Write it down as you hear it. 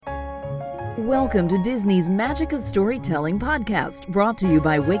Welcome to Disney's Magic of Storytelling podcast, brought to you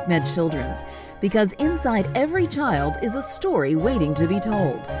by WakeMed Children's, because inside every child is a story waiting to be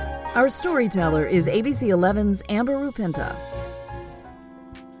told. Our storyteller is ABC 11's Amber Rupinta.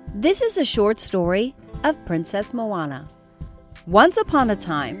 This is a short story of Princess Moana. Once upon a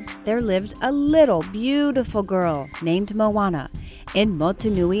time, there lived a little beautiful girl named Moana in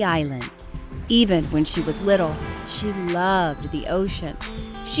Motunui Island. Even when she was little, she loved the ocean.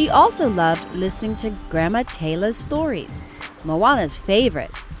 She also loved listening to Grandma Teila's stories. Moana's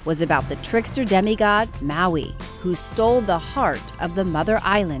favorite was about the trickster demigod Maui, who stole the heart of the mother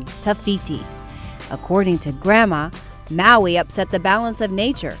island, Te Fiti. According to Grandma, Maui upset the balance of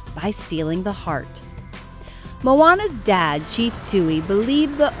nature by stealing the heart. Moana's dad, Chief Tui,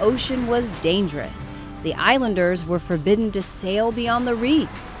 believed the ocean was dangerous. The islanders were forbidden to sail beyond the reef.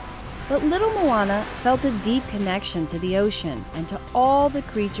 But little Moana felt a deep connection to the ocean and to all the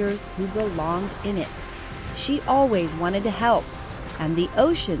creatures who belonged in it. She always wanted to help, and the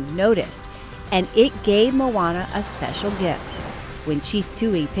ocean noticed, and it gave Moana a special gift. When Chief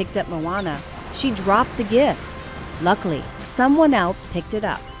Tui picked up Moana, she dropped the gift. Luckily, someone else picked it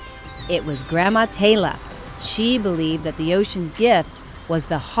up. It was Grandma Teila. She believed that the ocean's gift was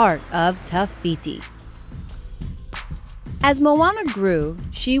the heart of Te Fiti. As Moana grew,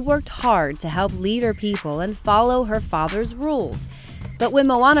 she worked hard to help lead her people and follow her father's rules. But when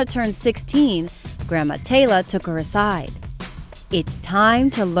Moana turned 16, Grandma Teila took her aside. "It's time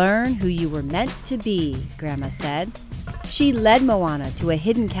to learn who you were meant to be," Grandma said. She led Moana to a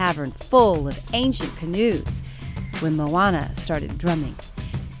hidden cavern full of ancient canoes. When Moana started drumming,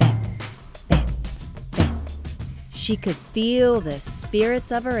 bang, bang, bang, she could feel the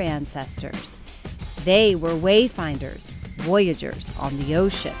spirits of her ancestors. They were wayfinders, voyagers on the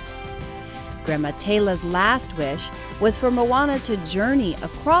ocean. Grandma Teila's last wish was for Moana to journey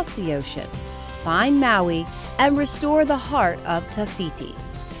across the ocean, find Maui, and restore the heart of Te Fiti.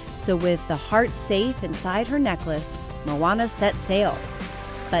 So with the heart safe inside her necklace, Moana set sail.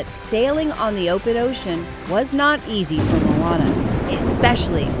 But sailing on the open ocean was not easy for Moana,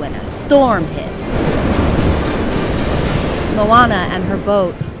 especially when a storm hit. Moana and her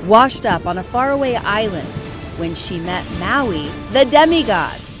boat washed up on a faraway island when she met Maui, the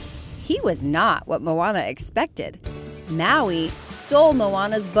demigod. He was not what Moana expected. Maui stole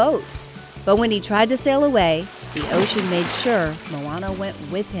Moana's boat, but when he tried to sail away, the ocean made sure Moana went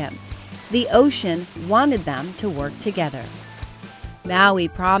with him. The ocean wanted them to work together. Maui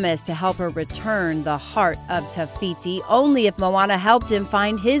promised to help her return the heart of Te Fiti only if Moana helped him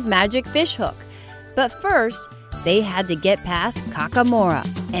find his magic fish hook. But first, they had to get past Kakamora,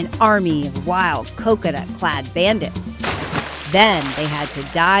 an army of wild coconut-clad bandits. Then they had to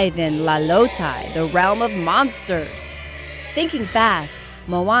dive in Lalotai, the realm of monsters. Thinking fast,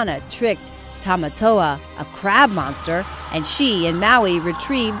 Moana tricked Tamatoa, a crab monster, and she and Maui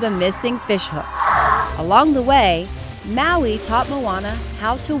retrieved the missing fish hook. Along the way, Maui taught Moana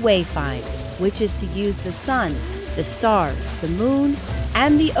how to wayfind, which is to use the sun, the stars, the moon,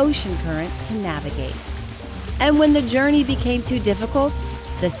 and the ocean current to navigate. And when the journey became too difficult,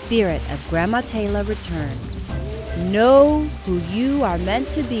 the spirit of Grandma Teila returned. "Know who you are meant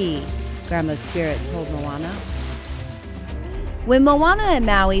to be," Grandma's spirit told Moana. When Moana and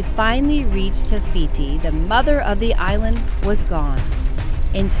Maui finally reached Te Fiti, the mother of the island was gone.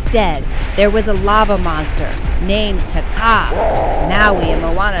 Instead, there was a lava monster named Te Kā. Maui and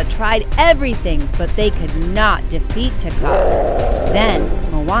Moana tried everything, but they could not defeat Te Kā. Then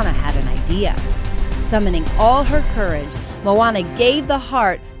Moana had an idea. Summoning all her courage, Moana gave the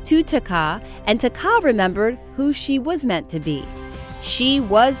heart to Te Kā, and Te Kā remembered who she was meant to be. She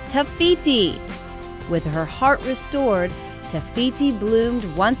was Te Fiti. With her heart restored, Te Fiti bloomed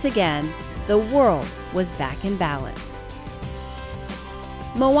once again. The world was back in balance.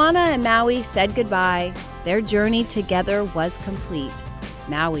 Moana and Maui said goodbye. Their journey together was complete.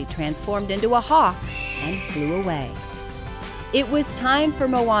 Maui transformed into a hawk and flew away. It was time for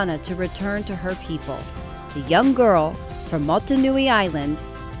Moana to return to her people. The young girl from Motunui Island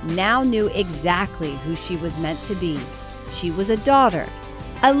now knew exactly who she was meant to be. She was a daughter,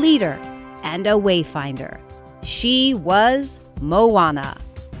 a leader, and a wayfinder. She was Moana.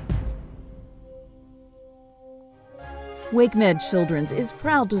 WakeMed Children's is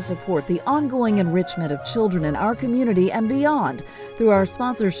proud to support the ongoing enrichment of children in our community and beyond through our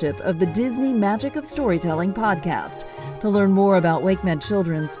sponsorship of the Disney Magic of Storytelling podcast. To learn more about WakeMed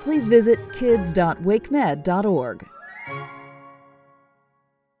Children's, please visit kids.wakemed.org.